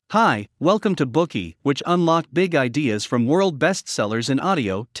Hi, welcome to Bookey, which unlock big ideas from world bestsellers in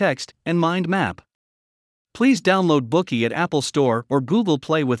audio, text, and mind map. Please download Bookey at Apple Store or Google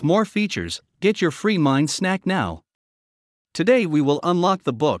Play with more features. Get your free mind snack now. Today we will unlock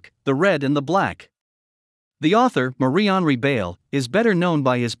the book, The Red and the Black. The author, Marie-Henri Beyle, is better known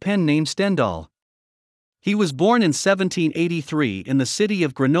by his pen name Stendhal. He was born in 1783 in the city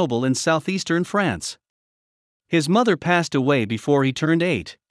of Grenoble in southeastern France. His mother passed away before he turned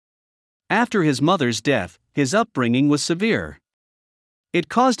 8. After his mother's death, his upbringing was severe. It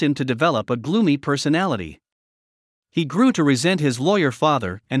caused him to develop a gloomy personality. He grew to resent his lawyer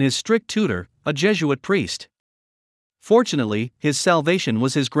father and his strict tutor, a Jesuit priest. Fortunately, his salvation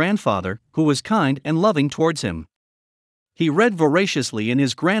was his grandfather, who was kind and loving towards him. He read voraciously in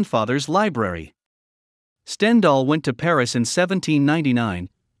his grandfather's library. Stendhal went to Paris in 1799,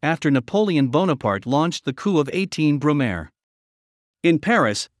 after Napoleon Bonaparte launched the coup of 18 Brumaire. In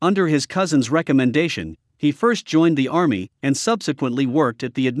Paris, under his cousin's recommendation, he first joined the army and subsequently worked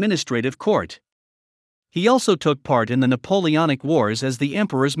at the administrative court. He also took part in the Napoleonic Wars as the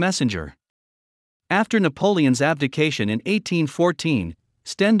emperor's messenger. After Napoleon's abdication in 1814,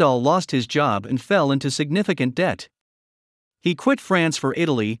 Stendhal lost his job and fell into significant debt. He quit France for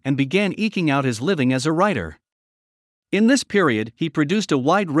Italy and began eking out his living as a writer. In this period, he produced a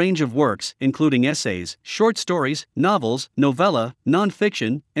wide range of works, including essays, short stories, novels, novella,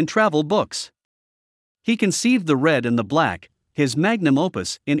 non-fiction, and travel books. He conceived The Red and the Black, his magnum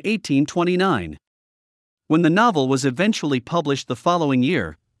opus, in 1829. When the novel was eventually published the following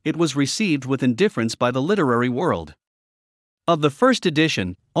year, it was received with indifference by the literary world. Of the first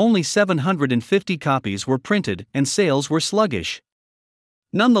edition, only 750 copies were printed and sales were sluggish.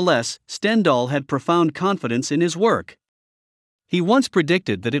 Nonetheless, Stendhal had profound confidence in his work. He once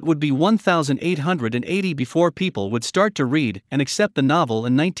predicted that it would be 1880 before people would start to read and accept the novel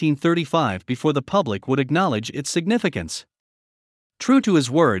in 1935 before the public would acknowledge its significance. True to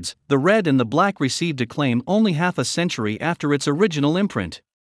his words, The Red and the Black received acclaim only half a century after its original imprint.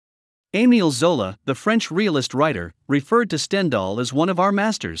 Émile Zola, the French realist writer, referred to Stendhal as one of our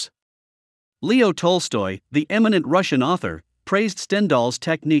masters. Leo Tolstoy, the eminent Russian author, praised Stendhal's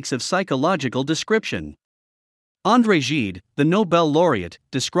techniques of psychological description. André Gide, the Nobel laureate,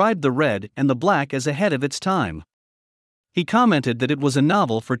 described The Red and the Black as ahead of its time. He commented that it was a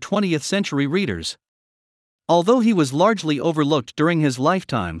novel for 20th century readers. Although he was largely overlooked during his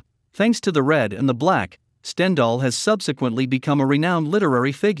lifetime, thanks to The Red and the Black, Stendhal has subsequently become a renowned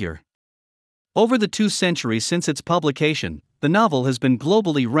literary figure. Over the 2 centuries since its publication, the novel has been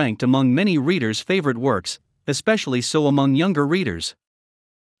globally ranked among many readers' favorite works, especially so among younger readers.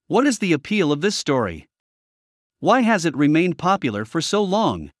 What is the appeal of this story? Why has it remained popular for so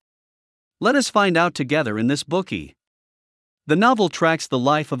long? Let us find out together in this Bookey. The novel tracks the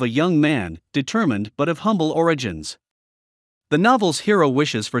life of a young man, determined but of humble origins. The novel's hero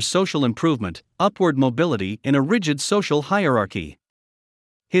wishes for social improvement, upward mobility in a rigid social hierarchy.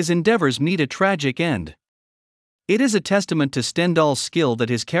 His endeavors meet a tragic end. It is a testament to Stendhal's skill that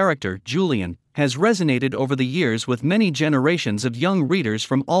his character, Julien, has resonated over the years with many generations of young readers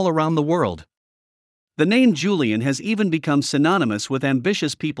from all around the world. The name Julien has even become synonymous with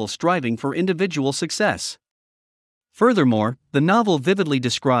ambitious people striving for individual success. Furthermore, the novel vividly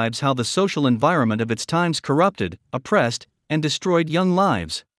describes how the social environment of its times corrupted, oppressed, and destroyed young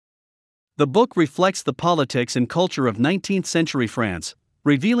lives. The book reflects the politics and culture of 19th century France,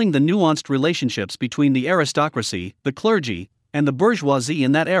 revealing the nuanced relationships between the aristocracy, the clergy, and the bourgeoisie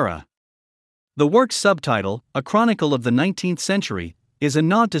in that era. The work's subtitle, A Chronicle of the 19th Century, is a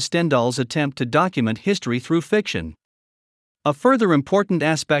nod to Stendhal's attempt to document history through fiction. A further important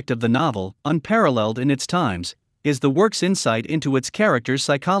aspect of the novel, unparalleled in its times, is the work's insight into its characters'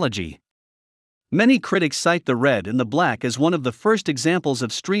 psychology. Many critics cite The Red and the Black as one of the first examples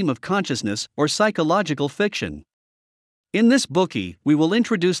of stream of consciousness or psychological fiction. In this Bookey, we will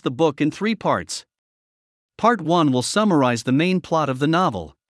introduce the book in 3 parts. Part 1 will summarize the main plot of the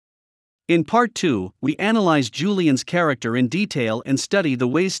novel. In Part 2, we analyze Julien's character in detail and study the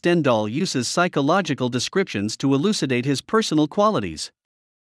ways Stendhal uses psychological descriptions to elucidate his personal qualities.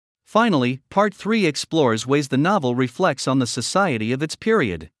 Finally, Part 3 explores ways the novel reflects on the society of its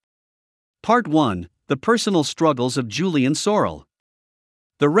period. Part 1, The Personal Struggles of Julien Sorel.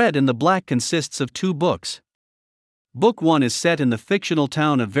 The Red and the Black consists of 2 books. Book 1 is set in the fictional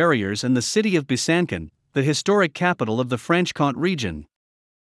town of Verrières and the city of Besançon, the historic capital of the Franche-Comté region.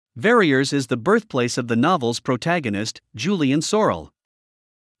 Verrières is the birthplace of the novel's protagonist, Julien Sorel.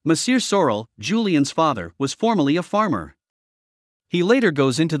 Monsieur Sorel, Julien's father, was formerly a farmer. He later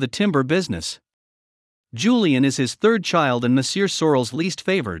goes into the timber business. Julian is his third child and Monsieur Sorel's least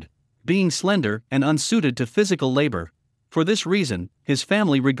favored, being slender and unsuited to physical labor. For this reason, his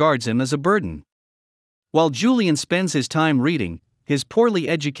family regards him as a burden. While Julian spends his time reading, his poorly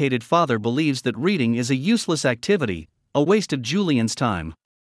educated father believes that reading is a useless activity, a waste of Julian's time.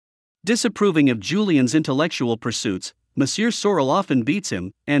 Disapproving of Julian's intellectual pursuits, Monsieur Sorel often beats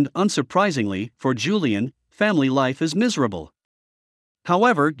him, and, unsurprisingly, for Julian, family life is miserable.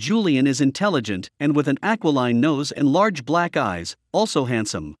 However, Julian is intelligent and with an aquiline nose and large black eyes, also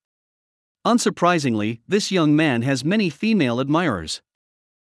handsome. Unsurprisingly, this young man has many female admirers.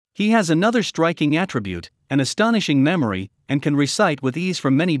 He has another striking attribute, an astonishing memory, and can recite with ease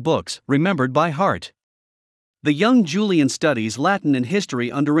from many books, remembered by heart. The young Julian studies Latin and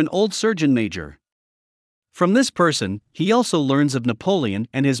history under an old surgeon major. From this person, he also learns of Napoleon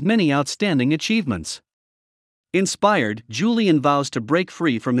and his many outstanding achievements. Inspired, Julian vows to break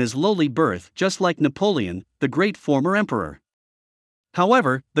free from his lowly birth just like Napoleon, the great former emperor.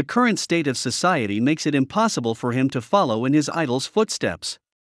 However, the current state of society makes it impossible for him to follow in his idol's footsteps.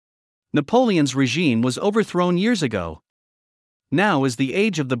 Napoleon's regime was overthrown years ago. Now is the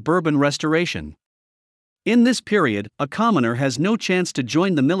age of the Bourbon Restoration. In this period, a commoner has no chance to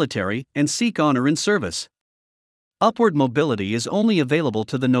join the military and seek honor in service. Upward mobility is only available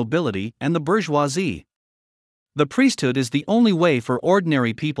to the nobility and the bourgeoisie. The priesthood is the only way for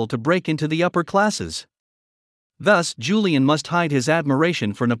ordinary people to break into the upper classes. Thus, Julian must hide his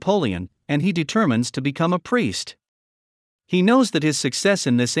admiration for Napoleon, and he determines to become a priest. He knows that his success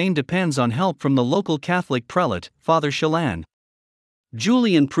in this aim depends on help from the local Catholic prelate, Father Chalan.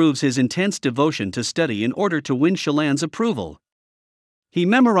 Julian proves his intense devotion to study in order to win Chalan's approval. He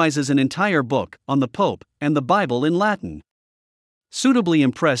memorizes an entire book on the Pope and the Bible in Latin. Suitably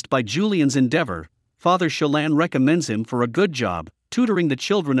impressed by Julian's endeavor, Father Chalan recommends him for a good job, tutoring the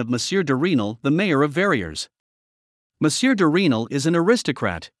children of Monsieur de Renal, the mayor of Verrières. Monsieur de Renal is an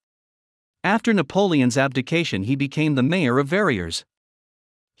aristocrat. After Napoleon's abdication, he became the mayor of Verrières.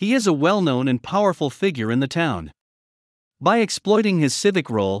 He is a well-known and powerful figure in the town. By exploiting his civic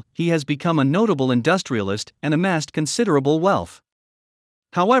role, he has become a notable industrialist and amassed considerable wealth.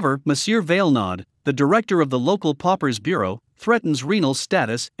 However, Monsieur Vailnaud, the director of the local paupers bureau, threatens Renal's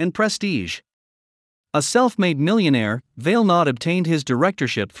status and prestige. A self-made millionaire, Vailnaud obtained his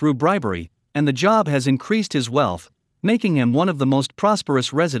directorship through bribery, and the job has increased his wealth, making him one of the most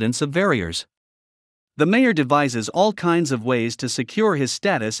prosperous residents of Verrières. The mayor devises all kinds of ways to secure his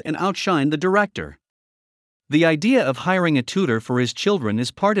status and outshine the director. The idea of hiring a tutor for his children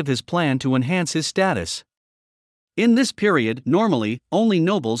is part of his plan to enhance his status. In this period, normally, only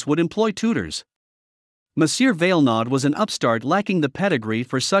nobles would employ tutors. Monsieur Vailnaud was an upstart lacking the pedigree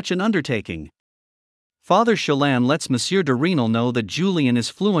for such an undertaking. Father Chalan lets Monsieur de Renal know that Julian is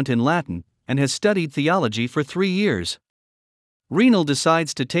fluent in Latin and has studied theology for 3 years. Renal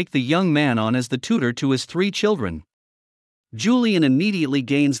decides to take the young man on as the tutor to his 3 children. Julian immediately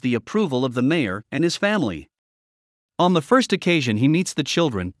gains the approval of the mayor and his family. On the first occasion he meets the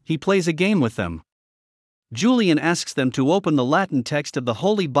children, he plays a game with them. Julian asks them to open the Latin text of the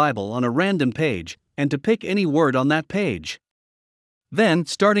Holy Bible on a random page, and to pick any word on that page. Then,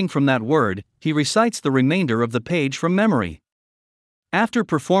 starting from that word, he recites the remainder of the page from memory. After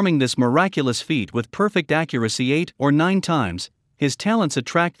performing this miraculous feat with perfect accuracy 8 or 9 times, his talents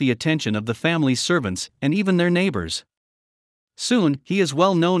attract the attention of the family's servants and even their neighbors. Soon, he is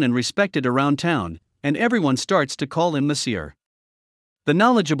well known and respected around town, and everyone starts to call him Monsieur. The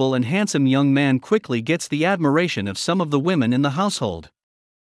knowledgeable and handsome young man quickly gets the admiration of some of the women in the household.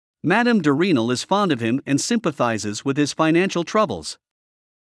 Madame de Renal is fond of him and sympathizes with his financial troubles.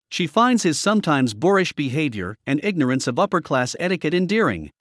 She finds his sometimes boorish behavior and ignorance of upper-class etiquette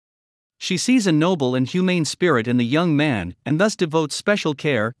endearing. She sees a noble and humane spirit in the young man and thus devotes special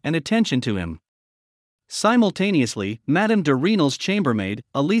care and attention to him. Simultaneously, Madame de Renal's chambermaid,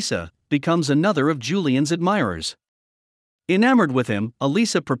 Elisa, becomes another of Julian's admirers. Enamored with him,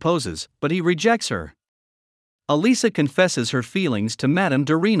 Elisa proposes, but he rejects her. Elisa confesses her feelings to Madame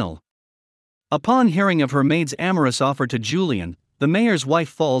de Renal. Upon hearing of her maid's amorous offer to Julian, the mayor's wife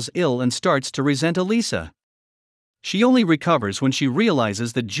falls ill and starts to resent Elisa. She only recovers when she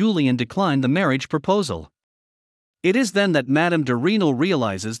realizes that Julian declined the marriage proposal. It is then that Madame de Renal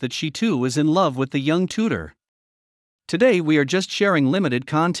realizes that she too is in love with the young tutor. Today we are just sharing limited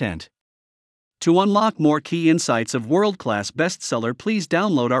content. To unlock more key insights of world-class bestseller, please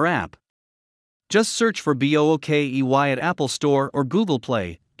download our app. Just search for BOOKEY at Apple Store or Google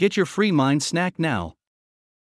Play. Get your free mind snack now.